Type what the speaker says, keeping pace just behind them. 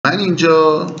من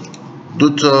اینجا 2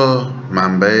 تا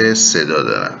منبع صدا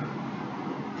دارم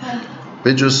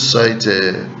به جز سایت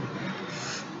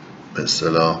به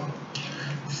اصطلاح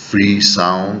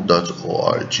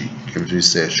freesound.org که میتونی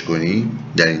سرچ کنی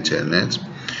در اینترنت،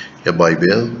 یا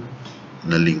بایبل،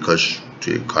 اینا لینکاش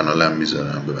توی کانالم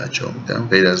میذارم به بچه ها میدم.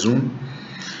 غیر از اون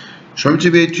شما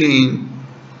میتونی بیاید توی این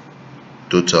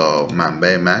 2 تا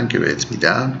منبع من که بهت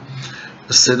میدم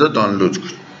صدا دانلود کن.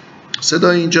 صدا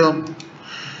اینجا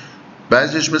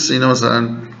بعضیش مثل اینا مثلا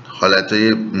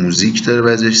حالتهای موزیک داره،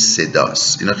 بعضیش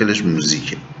صداست، اینا خیلیش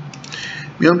موزیکه.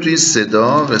 میام توی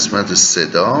صدا، قسمت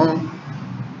صدا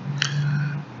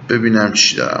ببینم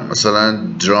چی دارم، مثلا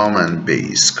درام اند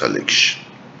بیس کالکشن،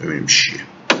 ببینیم چیه.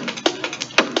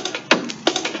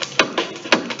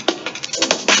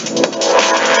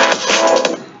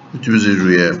 میتونی بذاری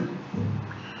روی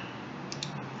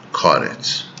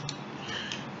کارت،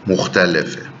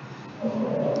 مختلفه،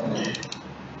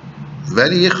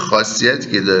 ولی یه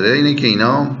خاصیتی که داره اینه که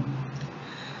اینا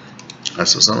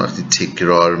اساسا وقتی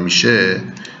تکرار میشه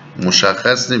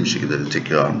مشخص نمیشه که داره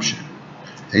تکرار میشه،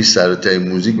 یعنی سر و ته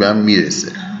موزیک به هم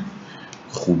میرسه.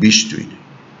 خوبیش تو اینه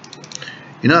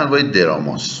اینا انواع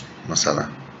دراماست. مثلا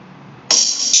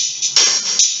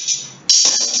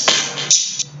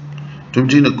تو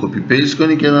میتونی اینو کپی پیست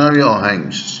کنی که کنار یه آهنگ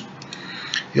میشه،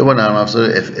 یا با نرم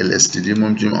افزار FL Studio ما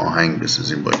میتونیم آهنگ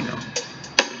بسازیم با اینا.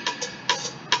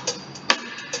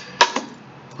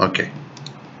 اوکی،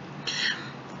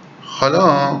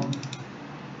 حالا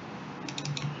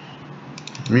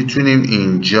میتونیم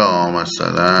اینجا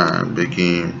مثلا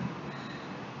بگیم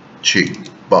چی؟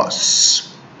 باس.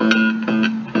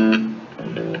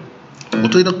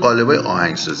 منطقه اینا قالبای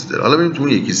آهنگسازی داره. حالا بریم تو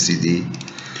اون یکی CD،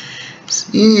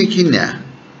 این یکی نه.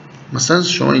 مثلا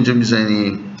شما اینجا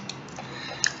میزنی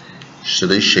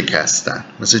صدای شکستن،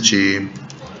 مثل چی؟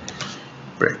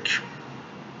 بریک.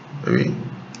 ببین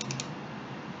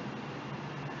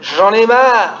j'en ai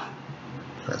marre.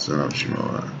 خسته نباشی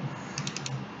واقعا.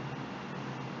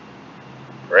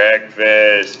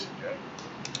 breakfast.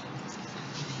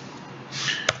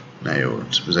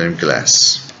 نیورد. بذاریم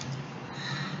کلاس،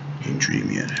 اینجوری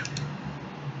میاره.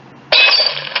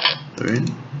 ببین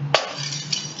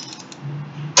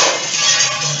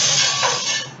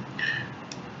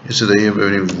یه صدایی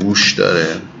ببینیم ووش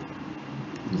داره،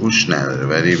 ووش نداره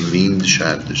ولی ویند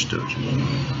شاید داشته باشه.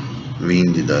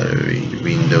 ویندی داره. ببین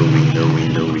ویندو ویندو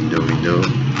ویندو ویندو ویندو.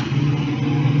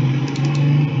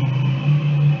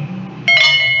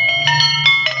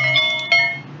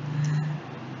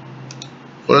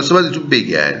 خلاصه باید تو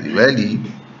بگردی، ولی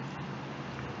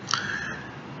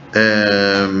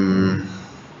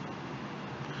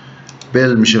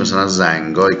بل میشه مثلا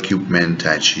زنگا، اکیپمنت،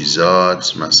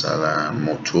 تجهیزات، مثلا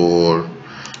موتور،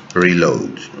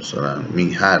 ریلود، مثلا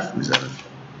حرف میزنه.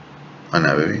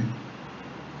 آنه ببین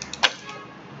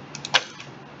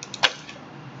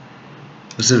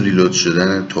مثل ریلود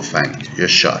شدن طوفانی یا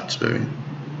شات. ببین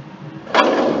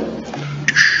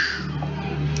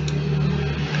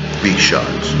بیگ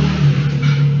شات.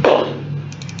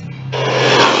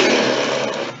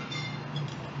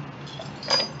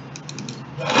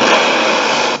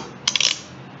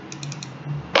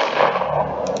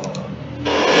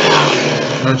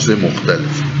 اینا چیزای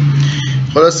مختلف.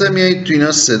 خلاصه میایید تو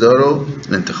اینا صدا رو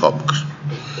انتخاب کن.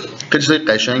 خیلی چیزای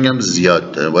قشنگ هم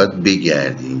زیاد داره، باید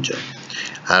بگردی. اینجا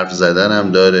حرف زدن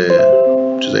هم داره،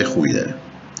 چیزای خوبی داره،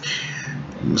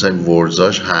 مثلا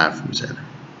ورزاش حرف میزنه.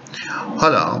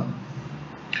 حالا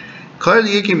کار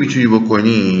دیگه که میتونی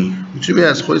بکنی، میتونی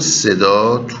از خود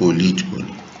صدا تولید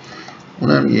کنی.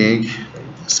 اونم یک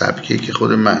سبکیه که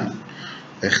خود من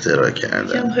اختراع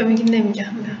کردم. میخوای میگی نمیگم؟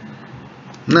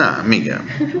 نه میگم،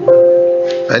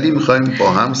 ولی میخوایم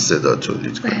با هم صدا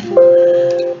تولید کنیم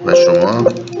و شما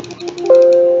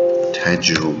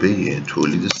تجربه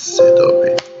تولید صدا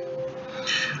بید.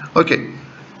 اوکی،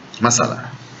 مثلا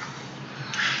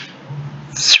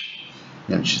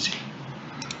نمی چیزی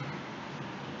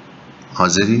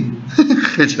حاضری؟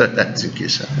 خجالت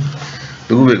میکشم.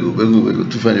 بگو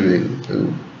طوفانی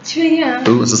بگو. چی بگم؟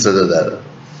 بگو مثلا صدا داره.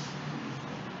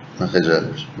 من خجالت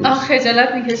میشم. خجالت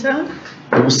میکشم؟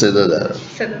 بگو صدا داره.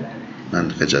 صدا داره.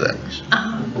 من خجالت میشم.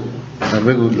 من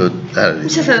بگو داره.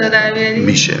 میشه صدا در بیاری؟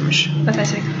 میشه. با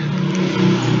تشکر.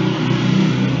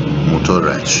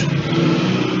 موتور رج.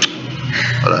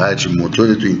 حالا هرچی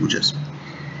موتور تو این کوچه است.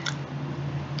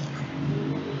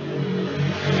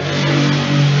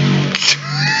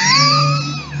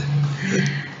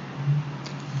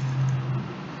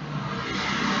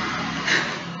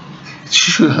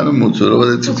 چی شد همه موتورها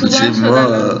باید تو کوچه ما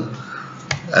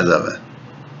عذابه.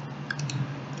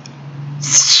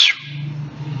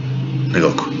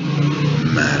 نگاه کن،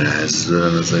 مرز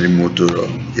دارن از این موتورها.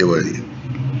 یه بار دیگه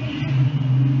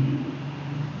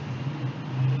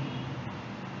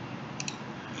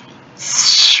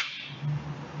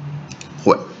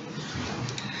خوب.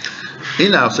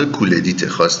 این لفظ کول ادیت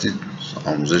خواستید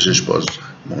آموزشش باز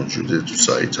موجوده تو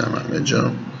سایت هم همه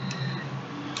جا.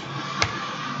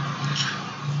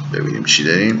 ببینیم چی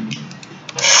داریم.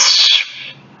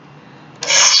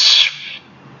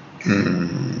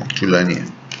 طولانیه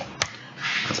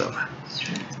از اول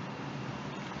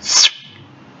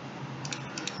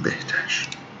بهتر.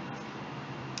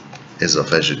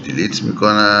 اضافهش رو دیلیت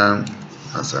میکنم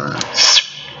مثلا.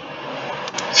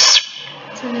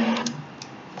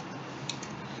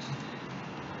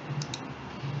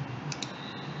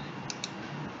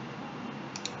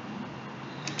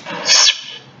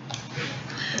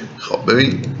 خب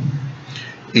ببین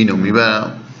اینو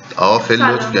میبرم. آقا خیلی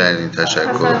لطف کردین،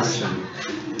 تشکر.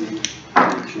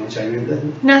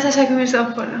 نه تشکر، مرسی،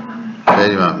 آب خوردم.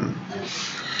 خیلی ممنون.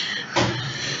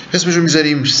 اسمشو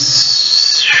میذاریم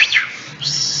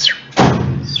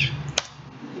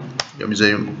یا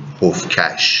میذاریم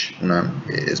هفکش، اونم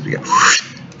اسم بگم.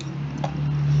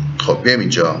 خب بیایم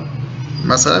اینجا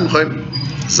مثلا میخوایم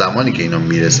زمانی که اینا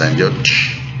میرسن یا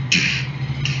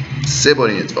 3 بار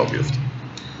این اتفاق بیفته.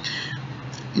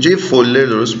 اینجا یه فولدر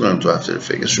درست میکنم تو افتر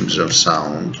افکت، اسمشو میذارم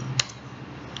ساوند،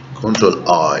 کنترل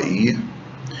آی،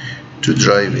 تو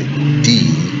درایو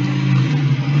دی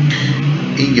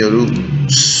این یارو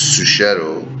سوشه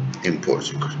رو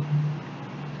ایمپورت میکنه.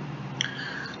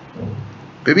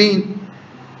 ببین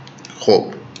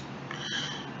خب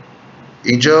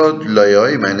اینجا لایه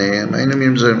های منه، من اینو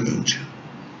میذارم اینجا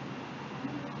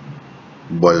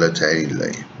بالاترین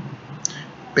لایه.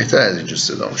 بهتر از اینجا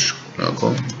صدامش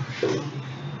نکن.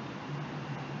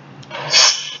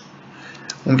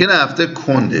 ممکنه هفته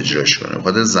کند اجراش کنه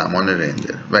بخاطر زمان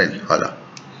رندر، ولی حالا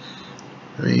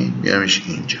ببین میارمش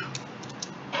اینجا.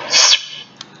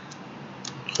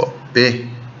 خب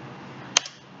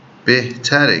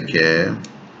بهتره که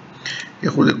یه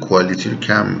خود کوالیتی رو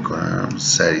کم میکنم،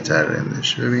 سریعتر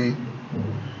رندش. ببین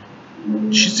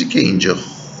چیزی که اینجا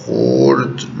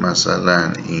خورد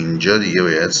مثلا اینجا دیگه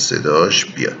باید صداش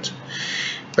بیاد.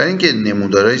 برای اینکه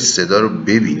نمودارهای صدا رو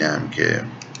ببینم که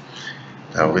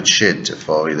در واقع چه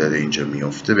اتفاقی داره اینجا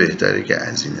میفته، بهتره که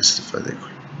از این استفاده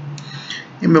کنیم.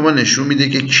 این به ما نشون میده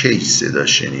که کی صدا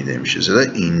شنیده میشه. صدا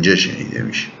اینجا شنیده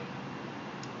میشه،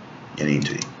 یعنی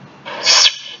اینطوری،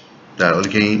 در حالی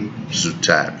که این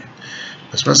زودتر میاد.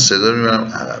 پس من صدا رو میبرم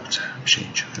عقب‌تر، میشه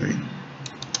اینجا. ببین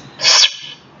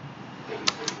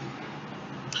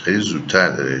خیلی زودتر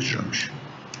داره اجرا میشه.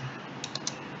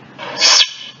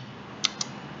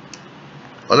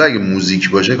 حالا اگه موزیک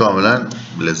باشه کاملا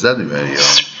لذت میبری. یا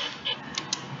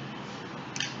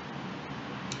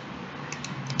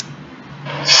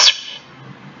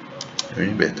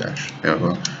ببین بهتر شد.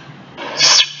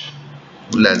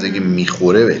 اون لحظه که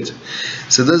میخوره بهتر.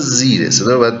 صدا زیره،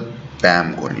 صدا رو باید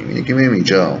بم کنیم. اینه که میریم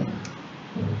اینجا،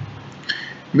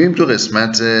 میریم تو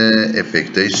قسمت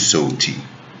افکت‌های صوتی.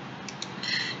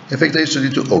 افکت‌های صوتی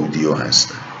تو اودیو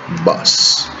هستن.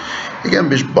 باس، یکم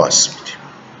بهش باس میدیم.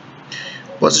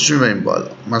 باسش رو میبریم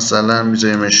بالا، مثلا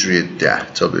میذاریمش روی 10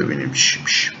 تا ببینیم چی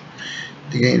میشه.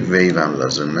 دیگه این ویو هم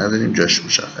لازم نداریم، جاش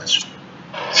مشخص شد.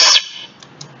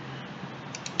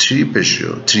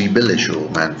 تریبلش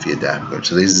رو منفی 10 میکنیم،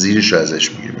 صدای زیرش رو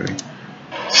ازش میگیریم. ببین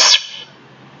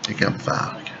یکم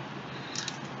فرق کرد،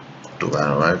 2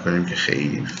 برابر کنیم که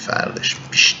خیلی فرقش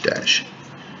بیشتر شه.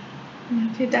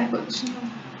 منفی 10 گذاشتم.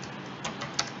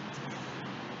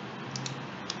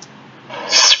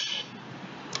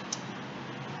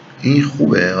 این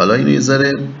خوبه. حالا اینو یه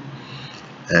ذره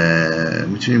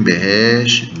میتونیم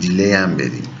بهش دیلی هم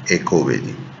بدیم، اکو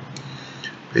بدیم.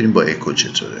 بریم با اکو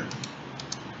چطوره.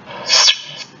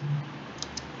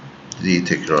 دیگه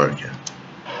تکرار کرد.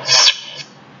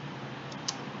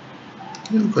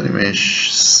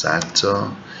 میکنیمش 100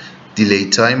 تا. دیلی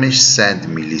تایمش 100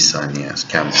 میلی ثانیه است،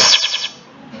 کمتر.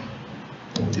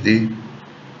 دیدی؟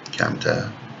 کمتر.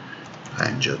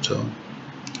 50 تا.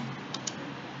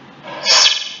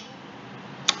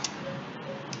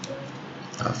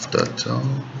 70 تا.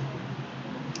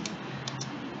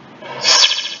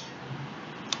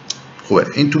 خوبه.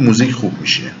 این تو موزیک خوب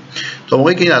میشینه. تا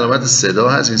موقعی که این علامت صدا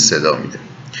هست این صدا میده.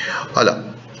 حالا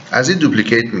از این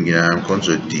دوپلیکیت میگیرم،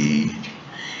 کنترل دی.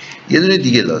 یه دونه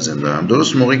دیگه لازم دارم.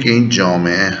 درست موقعی که این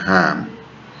جامعه هم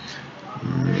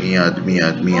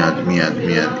میاد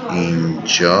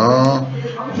اینجا،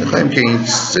 میخوایم که این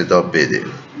صدا بده.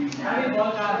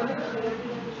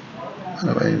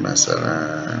 بنابراین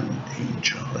مثلا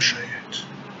اینجا شاید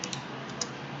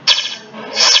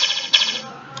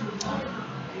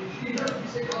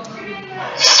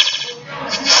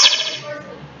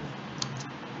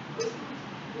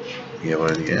یه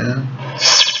بار دیگه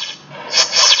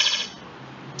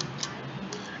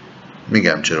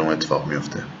میگم چرا اون اتفاق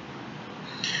میفته.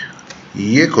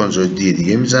 یه کنترل دی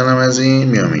دیگه میزنم از این،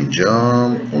 میام اینجا.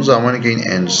 اون زمانی که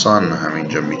این انسان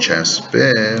همینجا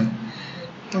میچسبه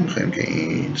ما میخوایم که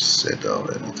این صدا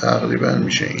بده، تقریبا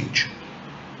میشه اینجا.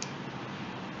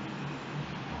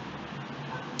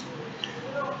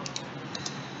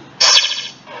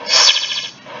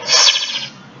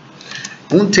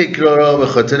 اون تکرارها به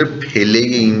خاطر پلی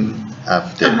این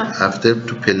افتر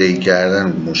تو پلی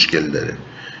کردن مشکل داره.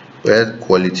 باید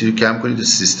کوالیتی رو کم کنید تا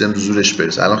سیستم زورش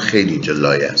برسه. الان خیلی اینجا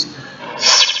لایه است.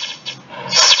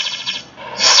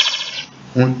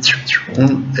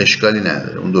 اون اشکالی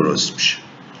نداره، اون درست میشه.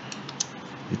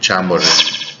 چند بار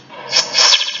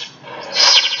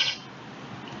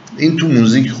این تو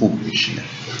موزیک خوب میشینه.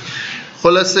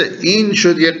 خلاصه این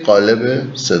شد یه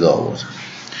قالب صدا آورد.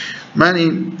 من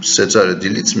این ستا رو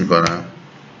دیلیت میکنم.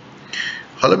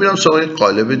 حالا میرم سراغ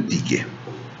قالب دیگه.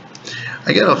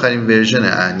 اگر آخرین ورژن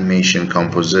انیمیشن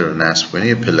کامپوزر رو نصب کنی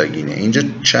یه پلاگینه. اینجا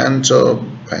چند تا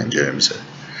پنجره میذاره.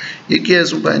 یکی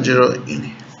از اون پنجره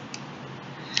اینه.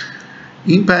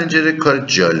 این پنجره کار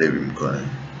جالبی میکنه.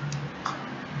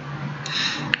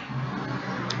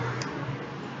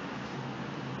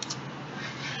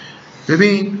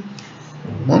 ببین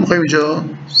ما میخوایم اینجا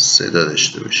صدا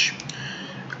داشته باشیم.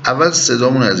 اول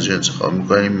صدامون از اینجا انتخاب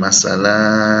میکنیم،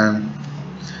 مثلا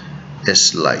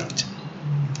اسلاید.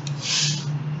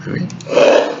 ببین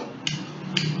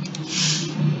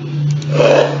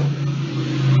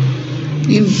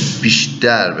این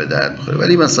بیشتر به درد میخوره،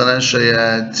 ولی مثلا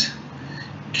شاید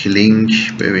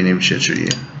کلینک ببینیم چجوریه.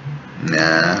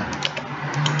 نه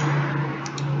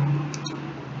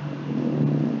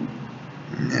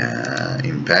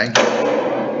ایمپکت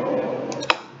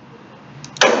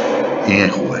این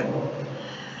خوبه.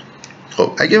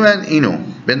 خب اگه من اینو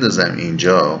بندازم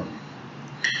اینجا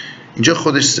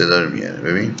خودش صدا رو میاره.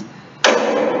 ببین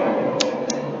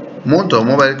منتها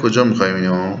ما برای کجا میخوایم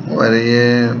اینو؟ ما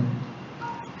برای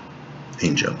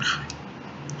اینجا میخوایم.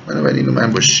 بنابراین اینو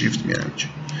من با شیفت میارم اینجا.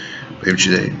 ببین چی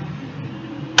داریم.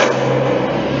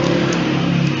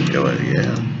 یه بار دیگه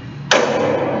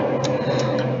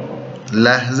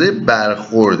لحظه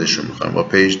برخوردش رو میخوایم. با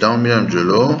پیج داون میرم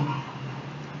جلو.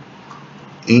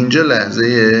 اینجا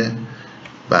لحظه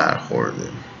برخورده.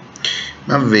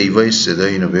 من ویوای صدا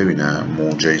اینو ببینم،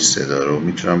 موجای صدا رو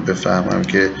میتونم بفهمم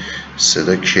که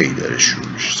صدا کی داره شروع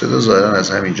میشه. صدا ظاهرا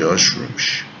از همین جاها شروع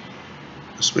میشه.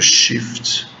 بس با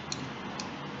شیفت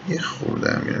یه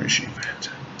خورده هم میره میشه این برده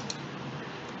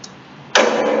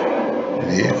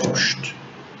دیگه. خوشت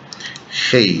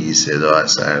خیلی صدا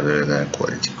اثر داره در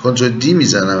کوالیتی. کنترل دی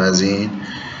میزنم از این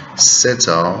سه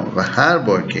تا و هر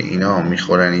بار که اینا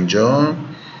میخورن اینجا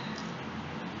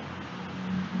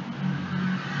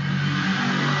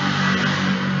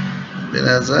به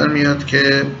نظر میاد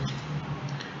که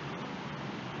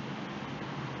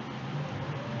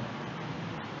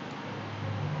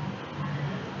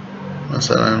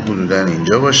مثلا حدودا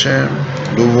اینجا باشه.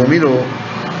 دومی رو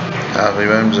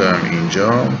تقریبا میذارم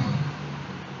اینجا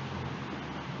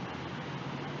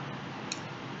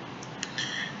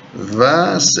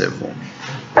و سومی.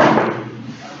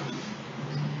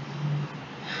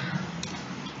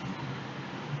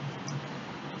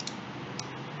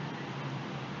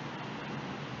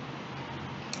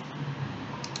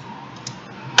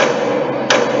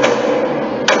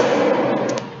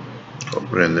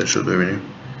 رندر شد. ببینیم.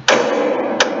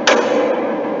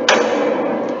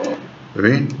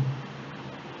 ببین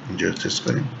اینجا رو تست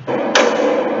کنیم.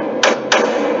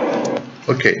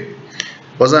 اوکی.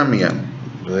 بازم میگم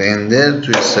رندر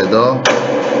توی صدا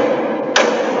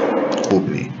خوب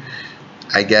نی.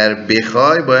 اگر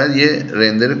بخوای باید یه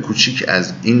رندر کوچیک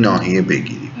از این ناحیه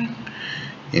بگیریم.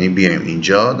 یعنی بیایم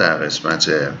اینجا در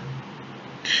قسمت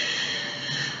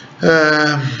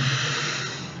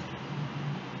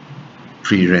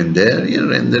پری رندر یه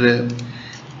رندر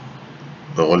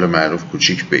به قول معروف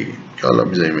کوچیک بگیم که حالا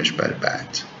میذاریمش برای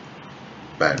بعد.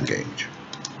 برمیگردیم اینجا.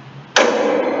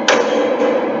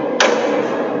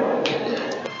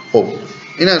 خب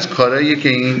این از کارهاییه که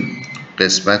این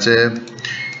قسمت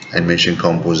انیمیشن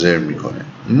کامپوزر میکنه.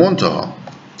 منتها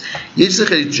یه چیز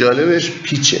خیلی جالبش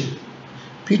پیچه.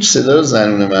 پیچ صدا رو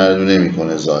زنونه مردونه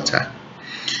میکنه ذاتا.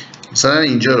 مثلا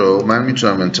اینجا رو من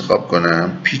میتونم انتخاب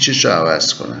کنم پیچش رو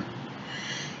عوض کنم.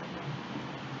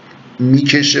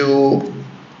 میکشه و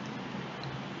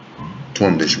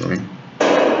تندش کنیم.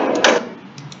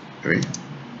 ببین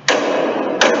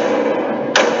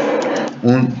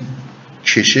اون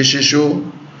کششش رو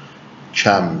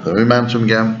کم میکنه. من تو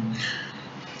میگم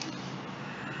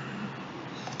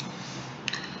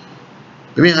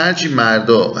ببین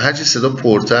هرچی صدا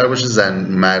پرتر باشه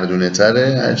مردونه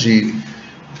تره، هرچی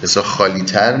اصلا خالی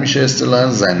تر میشه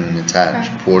اصطلاحاً زنونه تر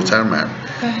میشه، پرتر مرد.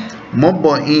 ما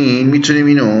با این میتونیم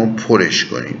اینو پرش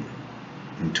کنیم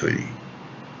اینطوری.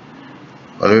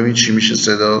 حالا ببین چی میشه،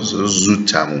 صدا زود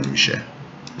تموم میشه.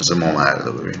 مثلا ما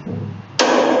مردا ببین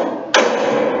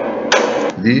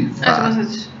دیدی؟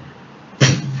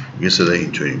 یه صدا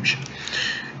اینطوری میشه.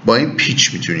 با این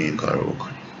پیچ میتونی این کار رو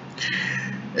بکنی.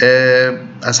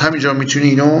 از همینجا میتونی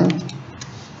اینو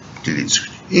دیلیت کنی.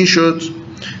 این شد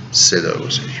صدا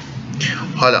گذاری.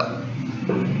 حالا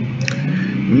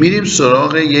میریم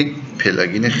سراغ یک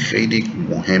پلاگین خیلی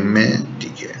مهمه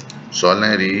دیگه. سوال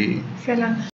نری؟ فعلا